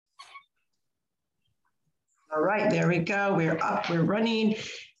All right, there we go. We're up, we're running.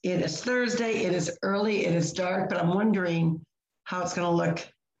 It is Thursday, it is early, it is dark, but I'm wondering how it's going to look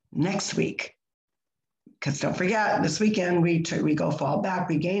next week. Because don't forget, this weekend we go fall back,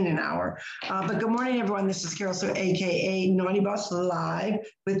 we gain an hour. But good morning, everyone. This is Carol, so AKA Naughty Boss Live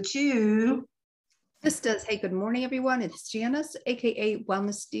with two. This does. Hey, good morning, everyone. It's Janice, AKA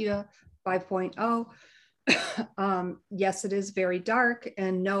Wellness Diva 5.0. Yes, it is very dark,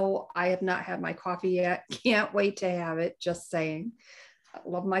 and no, I have not had my coffee yet. Can't wait to have it. Just saying. I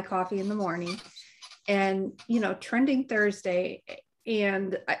love my coffee in the morning. And, trending Thursday.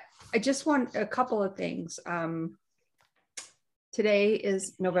 And I just want a couple of things. Today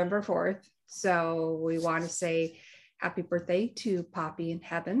is November 4th. So we want to say happy birthday to Poppy in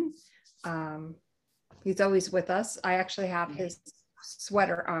heaven. He's always with us. I actually have his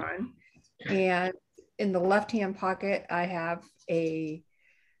sweater on, and in the left-hand pocket, I have he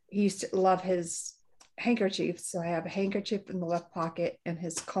used to love his handkerchief. So I have a handkerchief in the left pocket and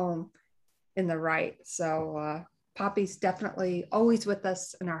his comb in the right. So Poppy's definitely always with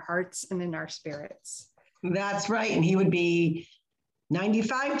us in our hearts and in our spirits. That's right. And he would be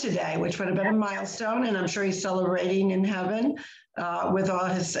 95 today, which would have been a milestone. And I'm sure he's celebrating in heaven with all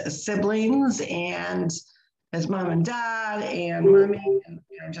his siblings and his mom and dad and mommy,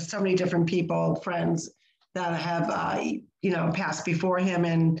 and just so many different people, friends that have, passed before him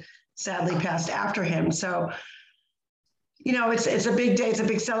and sadly passed after him. So, it's a big day. It's a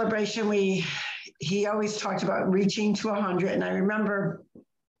big celebration. He always talked about reaching to 100. And I remember,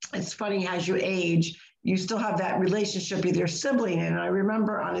 it's funny, as you age, you still have that relationship with your sibling. And I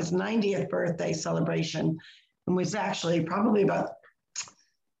remember on his 90th birthday celebration, and was actually probably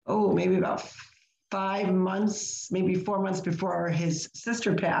maybe about 5 months, maybe 4 months before his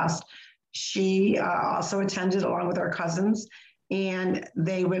sister passed. She also attended along with our cousins, and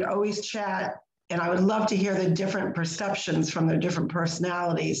they would always chat. And I would love to hear the different perceptions from their different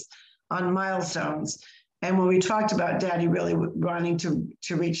personalities on milestones. And when we talked about Daddy really wanting to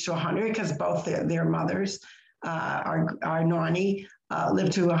reach to 100, because both their mothers, our Nani,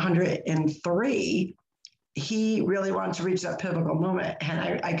 lived to 103, he really wanted to reach that pivotal moment.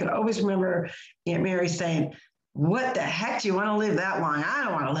 And I could always remember Aunt Mary saying, "What the heck, do you want to live that long? I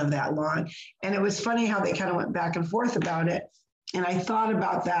don't want to live that long." And it was funny how they kind of went back and forth about it. And I thought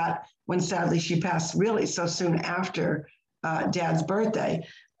about that when sadly she passed really so soon after Dad's birthday.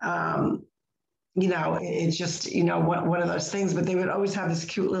 It's just, one of those things, but they would always have this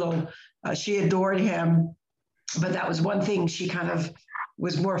cute little, she adored him, but that was one thing, she kind of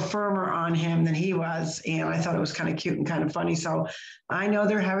was more firmer on him than he was. And I thought it was kind of cute and kind of funny. So I know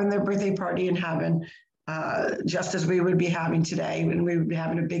they're having their birthday party in heaven, just as we would be having today, and we would be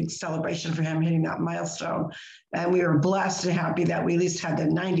having a big celebration for him hitting that milestone. And we were blessed and happy that we at least had the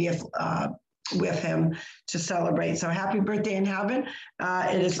 90th with him to celebrate. So happy birthday in heaven.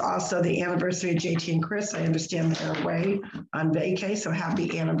 It is also the anniversary of JT and Chris. I understand they're away on vacay, so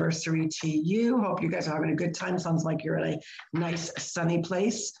happy anniversary to you. Hope you guys are having a good time. Sounds like you're at a nice sunny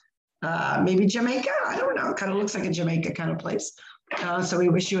place. Maybe Jamaica, I don't know. Kind of looks like a Jamaica kind of place. So we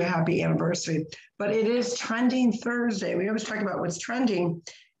wish you a happy anniversary. But it is Trending Thursday. We always talk about what's trending.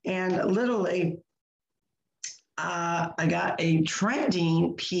 And literally, I got a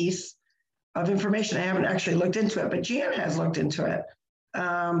trending piece of information. I haven't actually looked into it, but Jan has looked into it.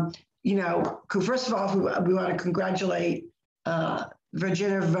 First of all, we want to congratulate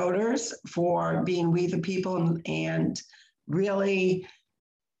Virginia voters for being We the People and really,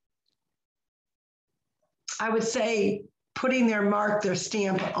 I would say, putting their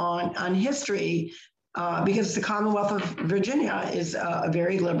stamp on history, because the Commonwealth of Virginia is a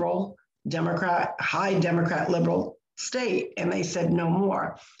very liberal Democrat, high Democrat liberal state, and they said no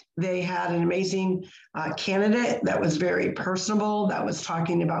more. They had an amazing candidate that was very personable, that was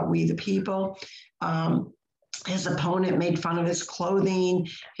talking about We the People. His opponent made fun of his clothing.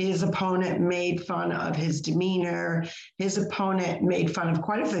 His opponent made fun of his demeanor. His opponent made fun of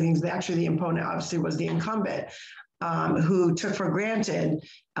quite a few things. Actually, the opponent obviously was the incumbent, who took for granted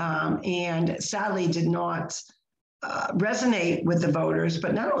and sadly did not resonate with the voters,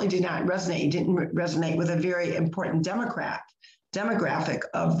 but not only did not resonate, didn't resonate with a very important demographic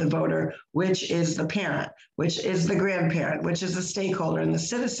of the voter, which is the parent, which is the grandparent, which is the stakeholder and the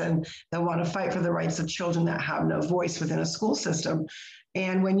citizen that want to fight for the rights of children that have no voice within a school system.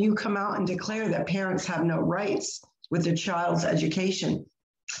 And when you come out and declare that parents have no rights with their child's education,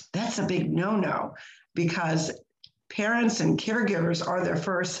 that's a big no-no, because parents and caregivers are their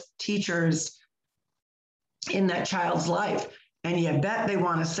first teachers in that child's life. And you bet they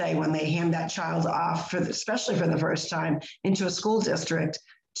want to say when they hand that child off, especially for the first time, into a school district,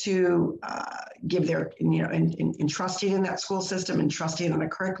 to give their, in trusting in that school system and trusting in the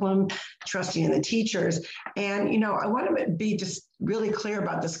curriculum, trusting in the teachers. And, I want to be just really clear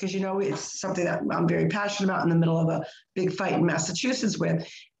about this because, it's something that I'm very passionate about in the middle of a big fight in Massachusetts with,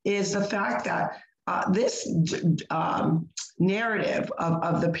 is the fact that this narrative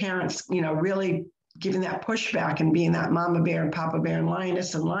of the parents, really giving that pushback and being that mama bear and papa bear and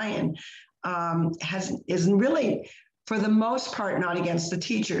lioness and lion is really, for the most part, not against the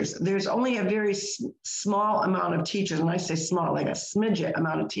teachers. There's only a very small amount of teachers, and I say small, like a smidget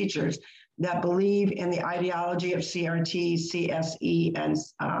amount of teachers that believe in the ideology of CRT, CSE, and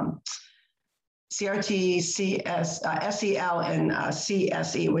CRT, SEL, and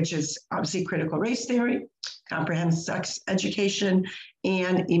CSE, which is obviously critical race theory, comprehensive sex education,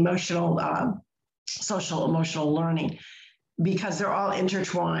 and social emotional learning, because they're all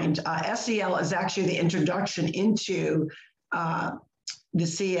intertwined. SEL is actually the introduction into the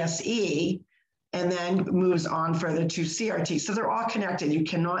CSE, and then moves on further to CRT. So they're all connected. You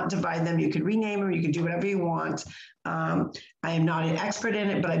cannot divide them. You could rename them. You could do whatever you want. I am not an expert in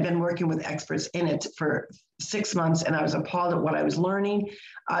it, but I've been working with experts in it for 6 months, and I was appalled at what I was learning.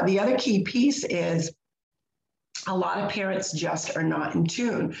 The other key piece is a lot of parents just are not in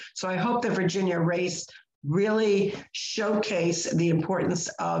tune. So I hope that Virginia Race really showcase the importance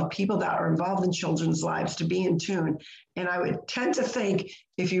of people that are involved in children's lives to be in tune. And I would tend to think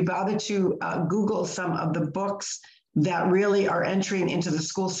if you bother to Google some of the books that really are entering into the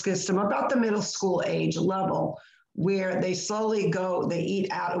school system about the middle school age level, where they slowly they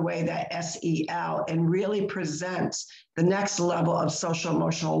eat out away that SEL and really present the next level of social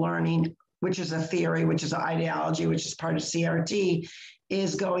emotional learning, which is a theory, which is an ideology, which is part of CRT,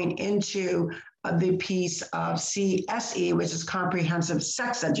 is going into the piece of CSE, which is comprehensive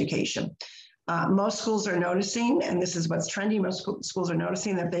sex education. Most schools are noticing, and this is what's trending, most schools are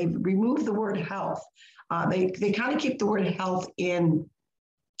noticing that they've removed the word health. They kind of keep the word health in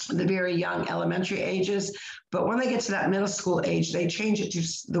the very young elementary ages, but when they get to that middle school age, they change it to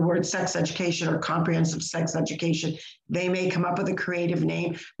the word sex education or comprehensive sex education. They may come up with a creative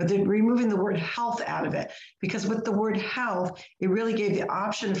name, but they're removing the word health out of it, because with the word health, it really gave the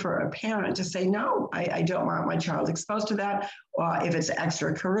option for a parent to say, no, I don't want my child exposed to that. If it's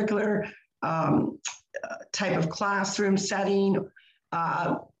extracurricular type of classroom setting,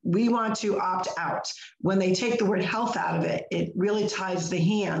 we want to opt out. When they take the word health out of it, it really ties the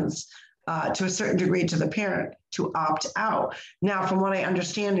hands to a certain degree to the parent to opt out. Now, from what I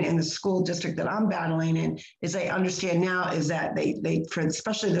understand in the school district that I'm battling in, is I understand now is that they for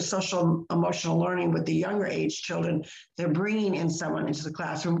especially the social emotional learning with the younger age children, they're bringing in someone into the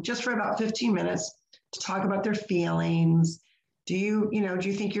classroom just for about 15 minutes to talk about their feelings. Do you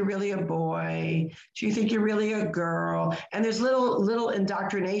think you're really a boy? Do you think you're really a girl? And there's little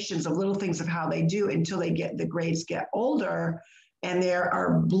indoctrinations of little things of how they do until the grades get older. And there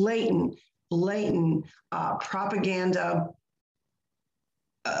are blatant propaganda,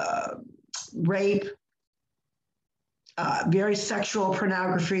 rape, very sexual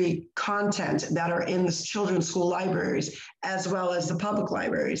pornography content that are in the children's school libraries, as well as the public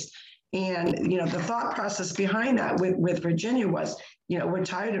libraries. And, the thought process behind that with Virginia was, we're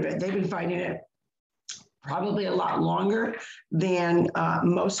tired of it. They've been fighting it probably a lot longer than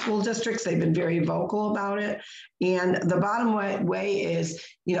most school districts. They've been very vocal about it. And the bottom way is,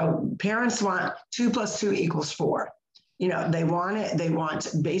 parents want 2 + 2 = 4. They want it. They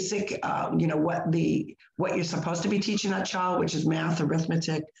want basic, what you're supposed to be teaching that child, which is math,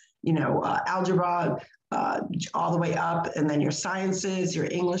 arithmetic, algebra, all the way up, and then your sciences, your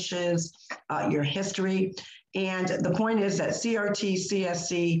Englishes, your history. And the point is that CRT,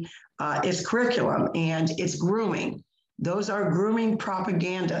 CSC is curriculum, and it's grooming. Those are grooming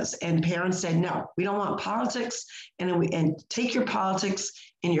propagandas. And parents said, no, we don't want politics, and take your politics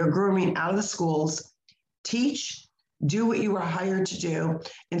and your grooming out of the schools. Teach. Do what you were hired to do.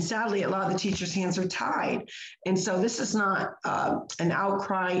 And sadly, a lot of the teachers' hands are tied. And so this is not an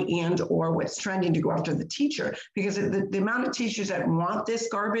outcry or what's trending to go after the teacher, because the amount of teachers that want this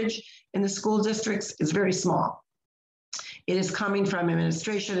garbage in the school districts is very small. It is coming from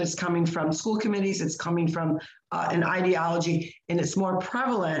administration, it's coming from school committees, it's coming from an ideology, and it's more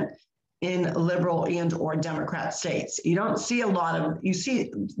prevalent in liberal and or Democrat states. You don't see you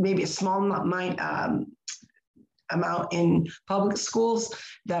see maybe a small amount in public schools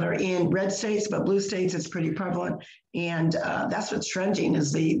that are in red states, but blue states, it's pretty prevalent. And that's what's trending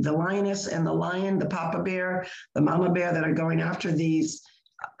is the lioness and the lion, the papa bear, the mama bear that are going after these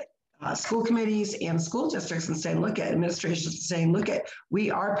school committees and school districts and saying, look at administrations saying, look at, we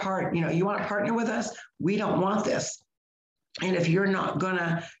are you want to partner with us? We don't want this. And if you're not going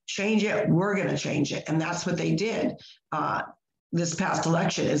to change it, we're going to change it. And that's what they did this past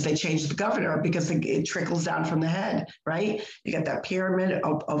election, is they changed the governor because it trickles down from the head, right? You got that pyramid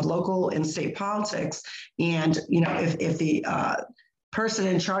of local and state politics. And, if the person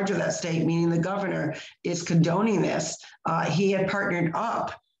in charge of that state, meaning the governor, is condoning this, he had partnered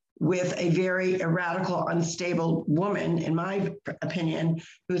up with a very radical, unstable woman, in my opinion,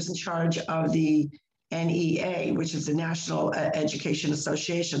 who's in charge of the NEA, which is the National Education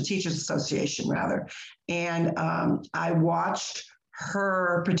Association, Teachers Association, rather. And I watched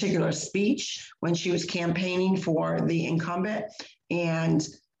her particular speech when she was campaigning for the incumbent, and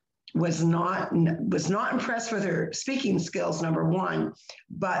was not impressed with her speaking skills, number one,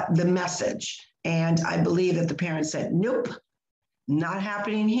 but the message. And I believe that the parents said, nope, not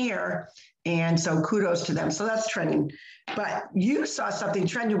happening here. And so kudos to them. So that's trending. But you saw something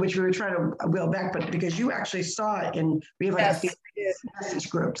trending, which we were trying to wheel back, but because you actually saw it, and we have like a message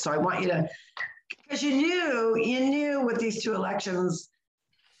group. So I want you to, because you knew with these two elections,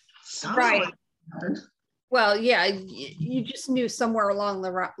 right. Well, yeah, you just knew somewhere along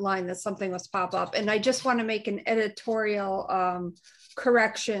the line that something was pop up. And I just want to make an editorial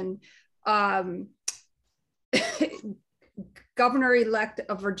correction. Governor-elect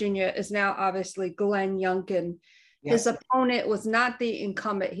of Virginia is now obviously Glenn Youngkin. Yes. His opponent was not the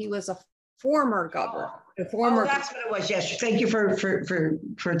incumbent. He was a former governor. That's what it was. Yes. Thank you for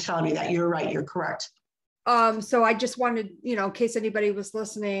telling me that. You're right. You're correct. So I just wanted, in case anybody was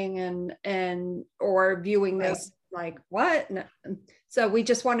listening and or viewing this, like, what? No. So we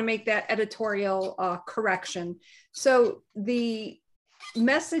just want to make that editorial correction. So the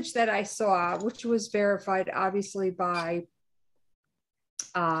message that I saw, which was verified obviously by,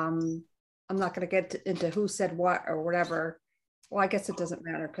 I'm not going to get into who said what or whatever. Well, I guess it doesn't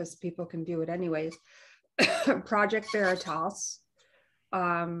matter because people can view it anyways. Project Veritas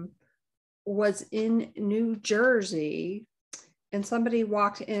was in New Jersey, and somebody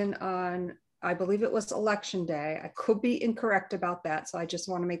walked in on, I believe it was election day. I could be incorrect about that. So I just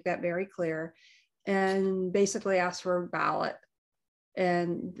want to make that very clear, and basically asked for a ballot.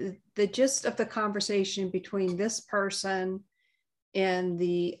 And the gist of the conversation between this person and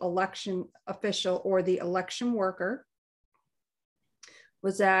the election official or the election worker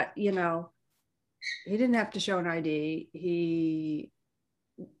was that, he didn't have to show an ID. He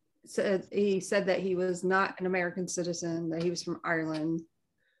said that he was not an American citizen, that he was from Ireland,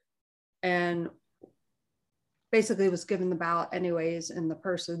 and basically was given the ballot anyways. And the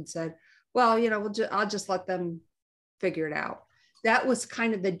person said, well, I'll just let them figure it out. That was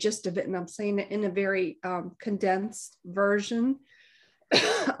kind of the gist of it. And I'm saying it in a very condensed version.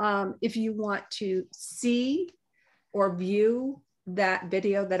 If you want to see or view that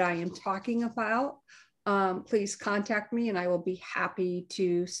video that I am talking about, please contact me and I will be happy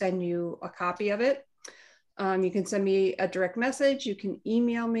to send you a copy of it. You can send me a direct message, you can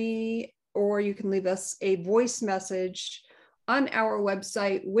email me, or you can leave us a voice message on our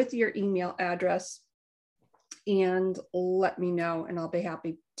website with your email address and let me know, and I'll be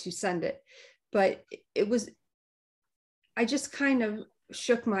happy to send it. But I just kind of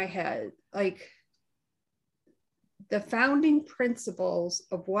shook my head. Like, the founding principles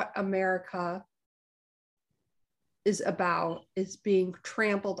of what America is about is being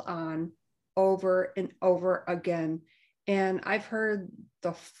trampled on over and over again. And I've heard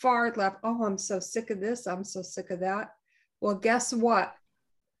the far left, oh, I'm so sick of this, I'm so sick of that. Well, guess what?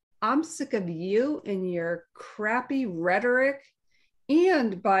 I'm sick of you and your crappy rhetoric.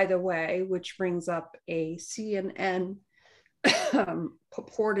 And by the way, which brings up a CNN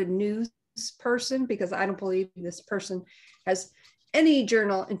purported news person, because I don't believe this person has any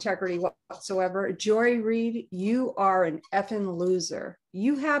journal integrity whatsoever. Joy Reid, you are an effing loser.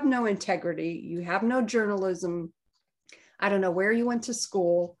 You have no integrity. You have no journalism. I don't know where you went to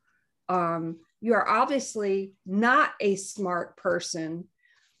school. You are obviously not a smart person.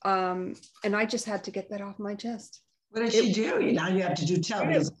 And I just had to get that off my chest. What did she do? You have to tell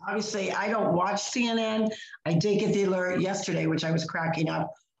me. Because obviously, I don't watch CNN. I did get the alert yesterday, which I was cracking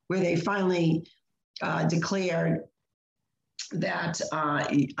up, where they finally declared that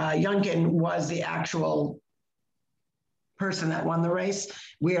Youngkin was the actual person that won the race,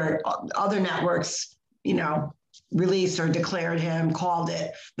 where other networks, released or declared him, called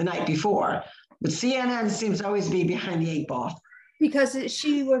it the night before. But CNN seems to always be behind the eight ball. Because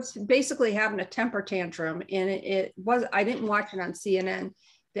she was basically having a temper tantrum, and it was, I didn't watch it on CNN.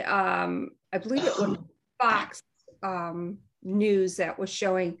 I believe it was Fox News that was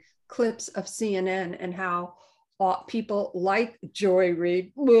showing clips of CNN and how people like Joy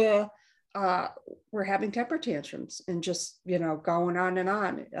Reid were having temper tantrums and just, going on and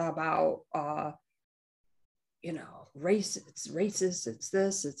on about, race, it's racist, it's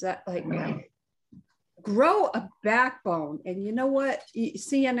this, it's that, like, Yeah. grow a backbone. And you know what?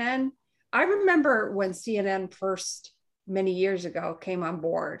 CNN, I remember when CNN first, many years ago, came on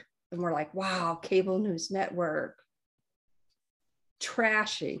board and we're like, wow, cable news network,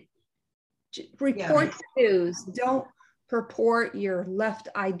 trashy. Report the news. Don't purport your left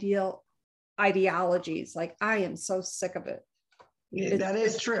ideologies. Like, I am so sick of it. That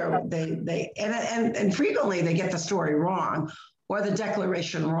is true. And frequently they get the story wrong, or the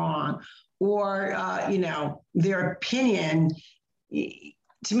declaration wrong, or their opinion.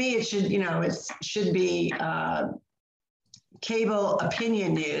 To me, it should be cable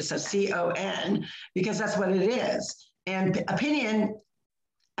opinion news, so CON, because that's what it is. And opinion,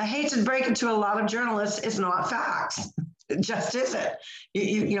 I hate to break it to a lot of journalists, is not facts. It just isn't.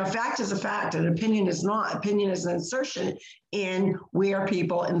 Fact is a fact, and opinion is not. Opinion is an insertion in where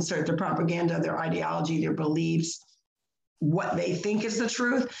people insert their propaganda, their ideology, their beliefs, what they think is the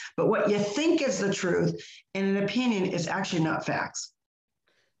truth. But what you think is the truth in an opinion is actually not facts.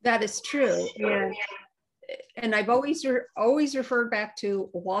 That is true. And I've always referred back to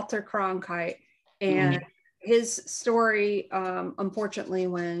Walter Cronkite and his story, unfortunately,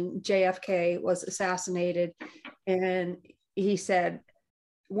 when JFK was assassinated. And he said,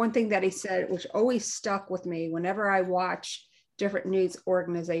 one thing that he said, which always stuck with me whenever I watch different news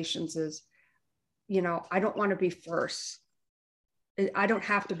organizations, is, I don't want to be first. I don't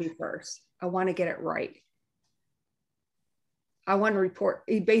have to be first. I want to get it right. I want to report.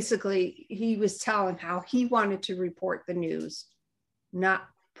 He was telling how he wanted to report the news, not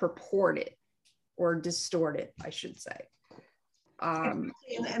purport it or distort it, I should say. And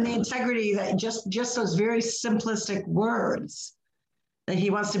the integrity, that just those very simplistic words, that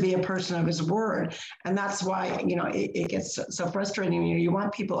he wants to be a person of his word. And that's why, it gets so frustrating. You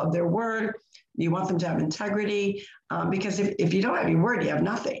want people of their word, you want them to have integrity, because if you don't have your word, you have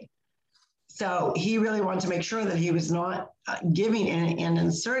nothing. So he really wanted to make sure that he was not giving and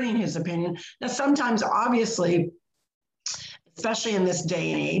inserting his opinion. Now, sometimes, obviously, especially in this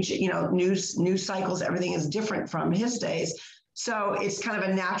day and age, news cycles, everything is different from his days. So it's kind of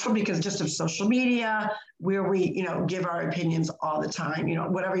a natural, because just of social media, where we, give our opinions all the time,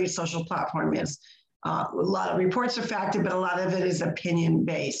 whatever your social platform is. A lot of reports are facted, but a lot of it is opinion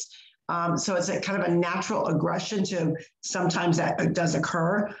based. So it's a kind of a natural aggression to sometimes that does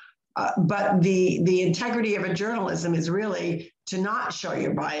occur. But the integrity of a journalism is really to not show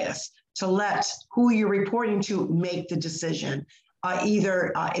your bias, to let who you're reporting to make the decision,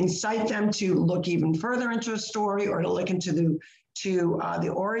 either incite them to look even further into a story, or to look into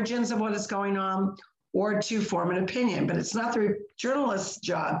the origins of what is going on, or to form an opinion. But it's not the journalist's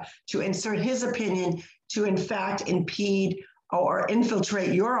job to insert his opinion to, in fact, impede or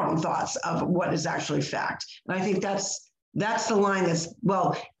infiltrate your own thoughts of what is actually fact. And I think that's the line that's,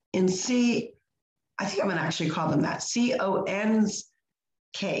 well, I think I'm going to actually call them that, CON's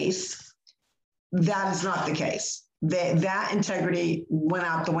case, that is not the case. That integrity went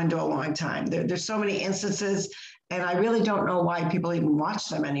out the window a long time. There's so many instances, and I really don't know why people even watch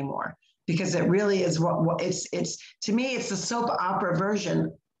them anymore, because it really is what it's to me, it's the soap opera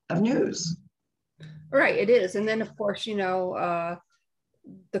version of news. Right, it is. And then, of course, the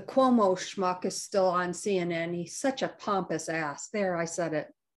Cuomo schmuck is still on CNN. He's such a pompous ass. There, I said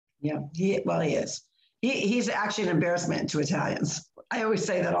it. Yeah, he is. He's actually an embarrassment to Italians. I always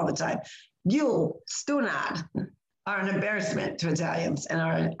say that all the time. You, Stunad, are an embarrassment to Italians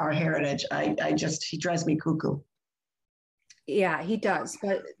and our heritage. He drives me cuckoo. Yeah, he does.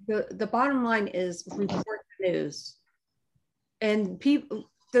 But the bottom line is, report the news. And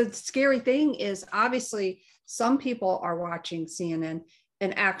the scary thing is, obviously, some people are watching CNN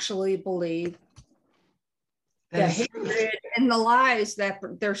and actually believe the hatred and the lies that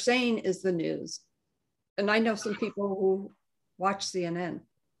they're saying is the news. And I know some people who watch CNN,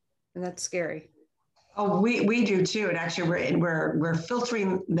 and that's scary. Oh, we do too. And actually, we're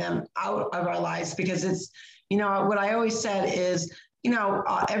filtering them out of our lives, because it's, what I always said is,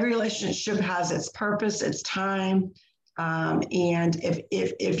 every relationship has its purpose, its time. And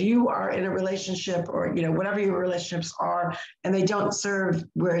if you are in a relationship, or, whatever your relationships are, and they don't serve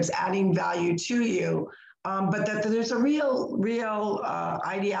where it's adding value to you, but that there's a real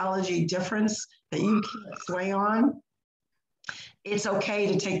ideology difference that you can't sway on, it's okay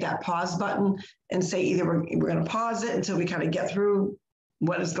to take that pause button and say, either we're going to pause it until we kind of get through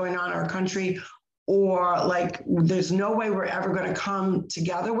what is going on in our country, or like, there's no way we're ever going to come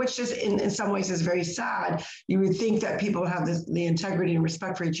together, which is in some ways is very sad. You would think that people have the integrity and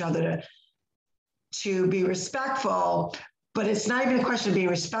respect for each other to be respectful, but it's not even a question of being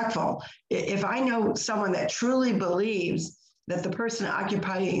respectful. If I know someone that truly believes that the person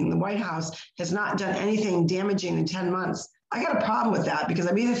occupying the White House has not done anything damaging in 10 months, I got a problem with that, because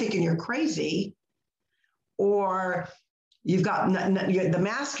I'm either thinking you're crazy, or you've got the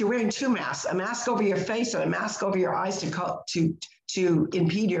mask, you're wearing two masks, a mask over your face and a mask over your eyes to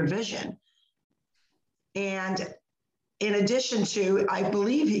impede your vision. And in addition to, I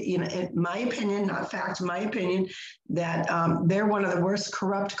believe, in my opinion, not fact, my opinion, that they're one of the worst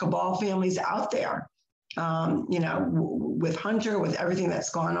corrupt cabal families out there. With Hunter, with everything that's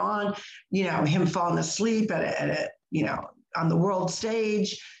gone on, him falling asleep on the world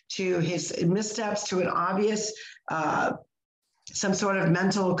stage, to his missteps, to an obvious some sort of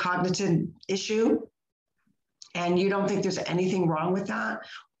mental cognitive issue. And you don't think there's anything wrong with that?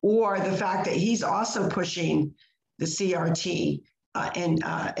 Or the fact that he's also pushing the CRT and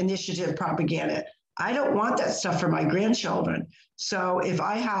initiative propaganda. I don't want that stuff for my grandchildren. So if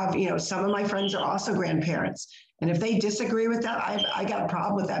I have, some of my friends are also grandparents, and if they disagree with that, I got a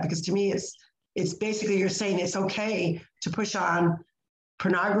problem with that, because to me, it's basically, you're saying it's okay to push on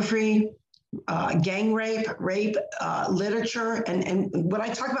pornography, gang rape, literature. And when I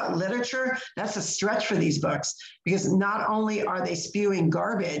talk about literature, that's a stretch for these books, because not only are they spewing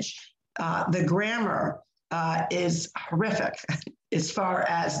garbage, the grammar is horrific as far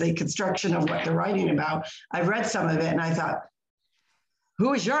as the construction of what they're writing about. I've read some of it and I thought,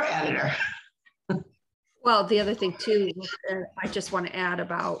 who is your editor? Well, the other thing too, I just want to add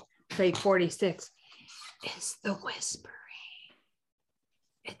about Fake 46 is the whispering.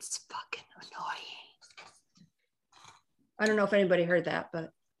 It's fucking annoying. I don't know if anybody heard that,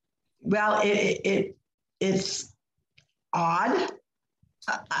 but. Well, it's odd.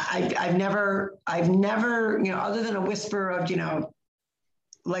 I've never, other than a whisper of,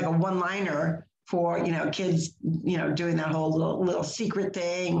 like a one-liner for, kids, doing that whole little secret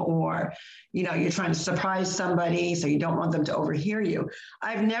thing, or, you're trying to surprise somebody, so you don't want them to overhear you.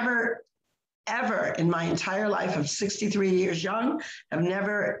 I've never, ever in my entire life of 63 years young, I've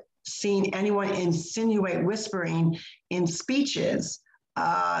never seen anyone insinuate whispering in speeches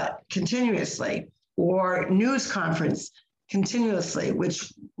continuously, or news conference continuously,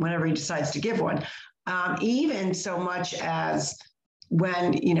 which whenever he decides to give one, even so much as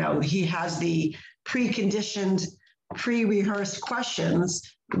when, he has the preconditioned, pre-rehearsed questions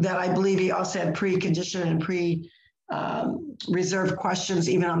that I believe he also had preconditioned and reserved questions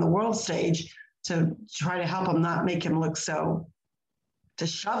even on the world stage to try to help him, not make him look so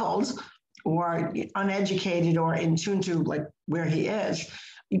disheveled or uneducated or in tune to like where he is.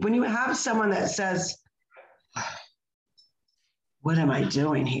 When you have someone that says, what am I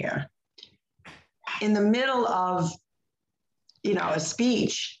doing here? In the middle of, a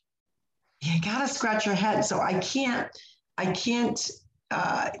speech, you gotta scratch your head. So I can't,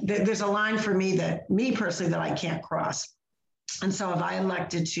 there's a line for me personally, that I can't cross. And so if I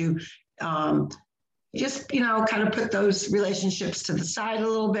elected to just, kind of put those relationships to the side a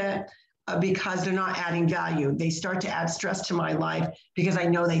little bit, because they're not adding value. They start to add stress to my life because I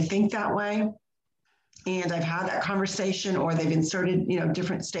know they think that way. And I've had that conversation, or they've inserted,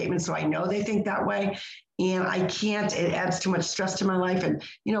 different statements, so I know they think that way. And I can't, it adds too much stress to my life. And,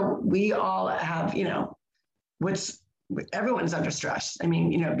 we all have, everyone's under stress. I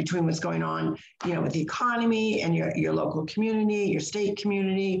mean, between what's going on, with the economy and your local community, your state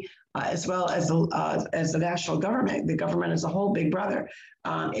community, as well as the national government, the government as a whole, big brother,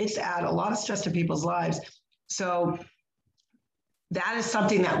 it's add a lot of stress to people's lives. So that is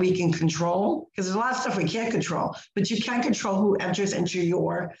something that we can control, because there's a lot of stuff we can't control, but you can control who enters into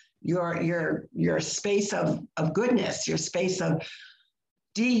your space of goodness, your space of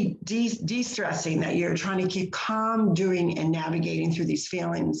de-stressing, that you're trying to keep calm doing and navigating through these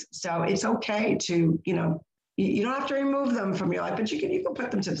feelings. So it's okay to, you don't have to remove them from your life, but you can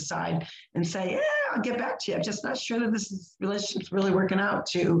put them to the side and say, yeah, I'll get back to you. I'm just not sure that this relationship's really working out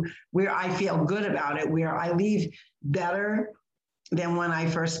to where I feel good about it, where I leave better than when I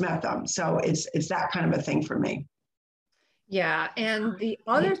first met them. So it's that kind of a thing for me. Yeah. And the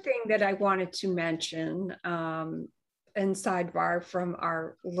other thing that I wanted to mention, and sidebar from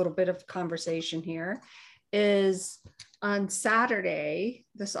our little bit of conversation here, is on Saturday,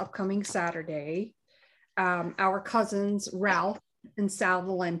 this upcoming Saturday, our cousins Ralph and Sal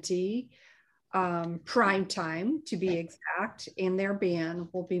Valenti, Prime Time to be exact, and their band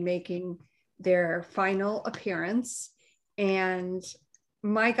will be making their final appearance. And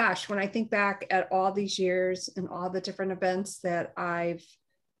my gosh, when I think back at all these years and all the different events that I've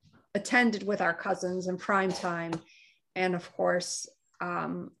attended with our cousins and Prime Time, and of course,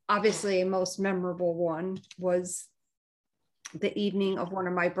 Obviously, a most memorable one was the evening of one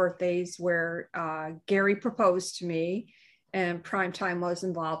of my birthdays where Gary proposed to me, and Primetime was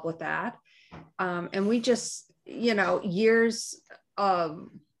involved with that. And we just, years of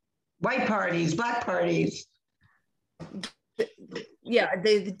white parties, black parties. Yeah,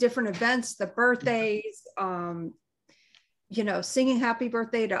 the different events, the birthdays, singing happy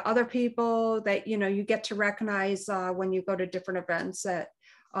birthday to other people that, you get to recognize when you go to different events. That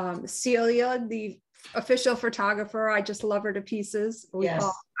Celia, the official photographer, I just love her to pieces.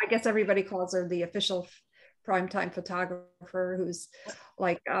 I guess everybody calls her the official Primetime photographer, who's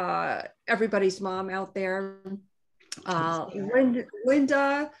like everybody's mom out there.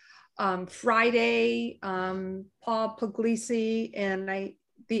 Linda, Friday, Paul Puglisi, and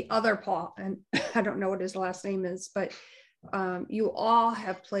the other Paul, and I don't know what his last name is, but you all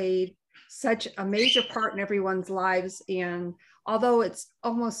have played such a major part in everyone's lives. And although it's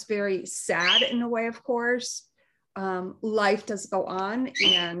almost very sad in a way, of course, life does go on,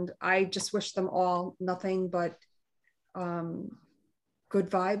 and I just wish them all nothing but good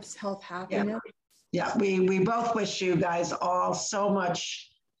vibes, health, happiness. Yeah, we both wish you guys all so much.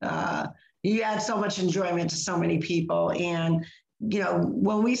 You add so much enjoyment to so many people. And,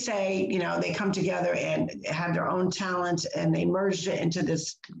 when we say, they come together and have their own talent and they merged it into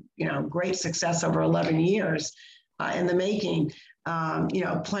this, great success over 11 years in the making,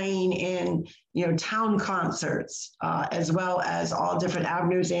 playing in, town concerts, as well as all different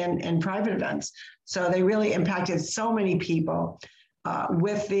avenues and private events. So they really impacted so many people.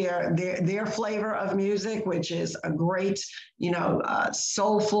 With their flavor of music, which is a great,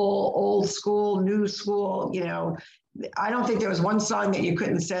 soulful, old school, new school. I don't think there was one song that you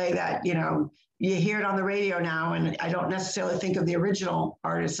couldn't say that, you hear it on the radio now, and I don't necessarily think of the original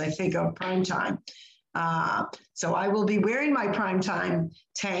artists. I think of Primetime. So I will be wearing my Primetime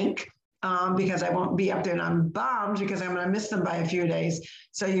tank because I won't be up there, and I'm bummed because I'm going to miss them by a few days.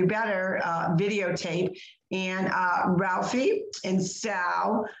 So you better videotape. And Ralphie and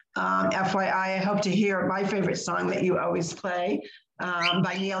Sal, FYI, I hope to hear my favorite song that you always play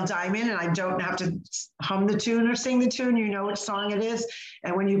by Neil Diamond. And I don't have to hum the tune or sing the tune. You know which song it is.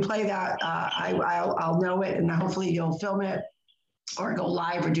 And when you play that, I'll know it. And hopefully you'll film it or go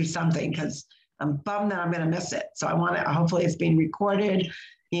live or do something, because I'm bummed that I'm going to miss it. So I want to, hopefully it's being recorded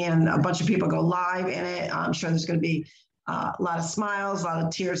and a bunch of people go live in it. I'm sure there's going to be a lot of smiles, a lot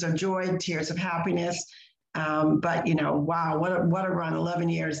of tears of joy, tears of happiness. But wow, what a run, 11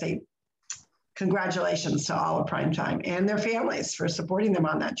 years. Congratulations to all of Primetime and their families for supporting them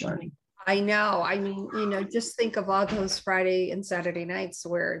on that journey. I know. I mean, just think of all those Friday and Saturday nights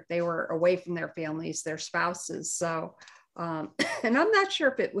where they were away from their families, their spouses. So, and I'm not sure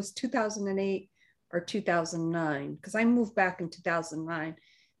if it was 2008 or 2009, because I moved back in 2009.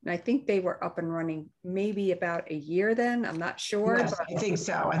 And I think they were up and running maybe about a year then. I'm not sure. Yes, but I think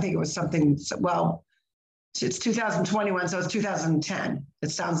so. I think it was something, well, it's 2021, so it's 2010. It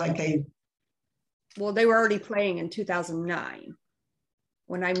sounds like they were already playing in 2009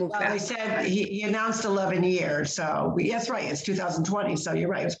 when I moved back. They said he announced 11 years. So that's right. It's 2020. So you're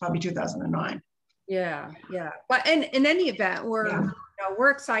right. It's probably 2009. Yeah. But in any event,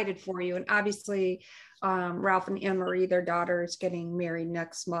 we're excited for you. And obviously, Ralph and Anne-Marie, their daughter, is getting married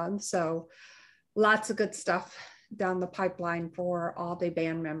next month. So lots of good stuff down the pipeline for all the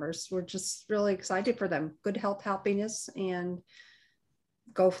band members. We're just really excited for them. Good health, happiness, and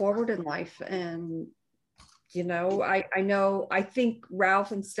go forward in life. And I think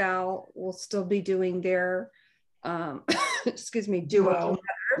Ralph and Sal will still be doing their duo.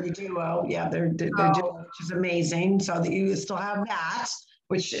 Yeah, they're duo, which is amazing. So that you still have that,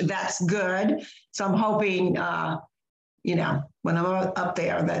 that's good. So I'm hoping when I'm up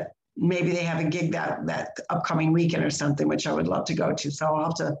there that maybe they have a gig that upcoming weekend or something, which I would love to go to. So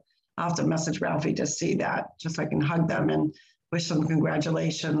I'll have to message Ralphie to see that, just so I can hug them and wish them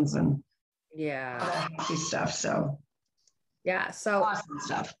congratulations and happy stuff. So awesome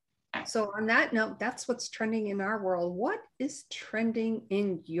stuff. So on that note, that's what's trending in our world. What is trending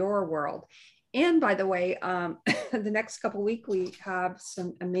in your world? And by the way, the next couple of weeks, we have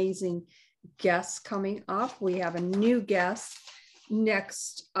some amazing guests coming up. We have a new guest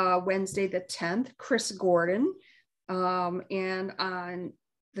next Wednesday, the 10th, Chris Gordon. And on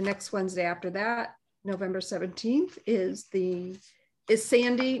the next Wednesday after that, November 17th, is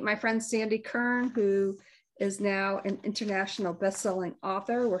Sandy, my friend Sandy Kern, who is now an international best-selling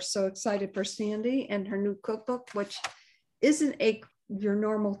author. We're so excited for Sandy and her new cookbook, which isn't your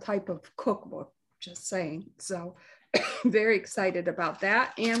normal type of cookbook, just saying. So very excited about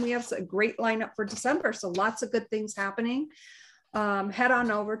that. And we have a great lineup for December. So lots of good things happening. head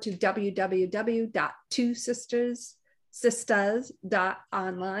on over to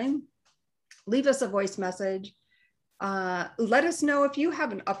www.twosisters.online. Leave us a voice message. Let us know if you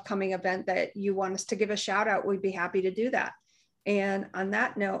have an upcoming event that you want us to give a shout out. We'd be happy to do that. And on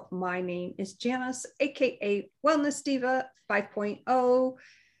that note, my name is Janice, aka Wellness Diva 5.0.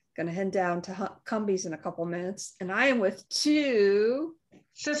 Gonna head down to Cumbies in a couple minutes, and I am with two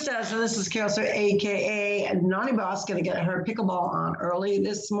sisters. So this is Kelsey, aka Naughty Boss, gonna get her pickleball on early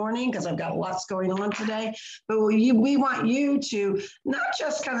this morning because I've got lots going on today. But we want you to not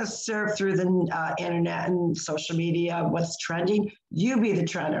just kind of surf through the internet and social media, what's trending. You be the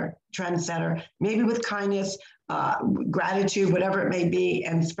trendsetter, maybe with kindness, gratitude, whatever it may be,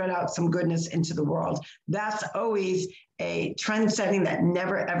 and spread out some goodness into the world. That's always a trend setting that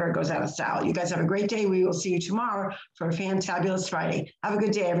never, ever goes out of style. You guys have a great day. We will see you tomorrow for a fantabulous Friday. Have a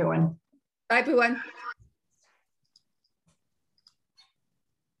good day, everyone. Bye, everyone.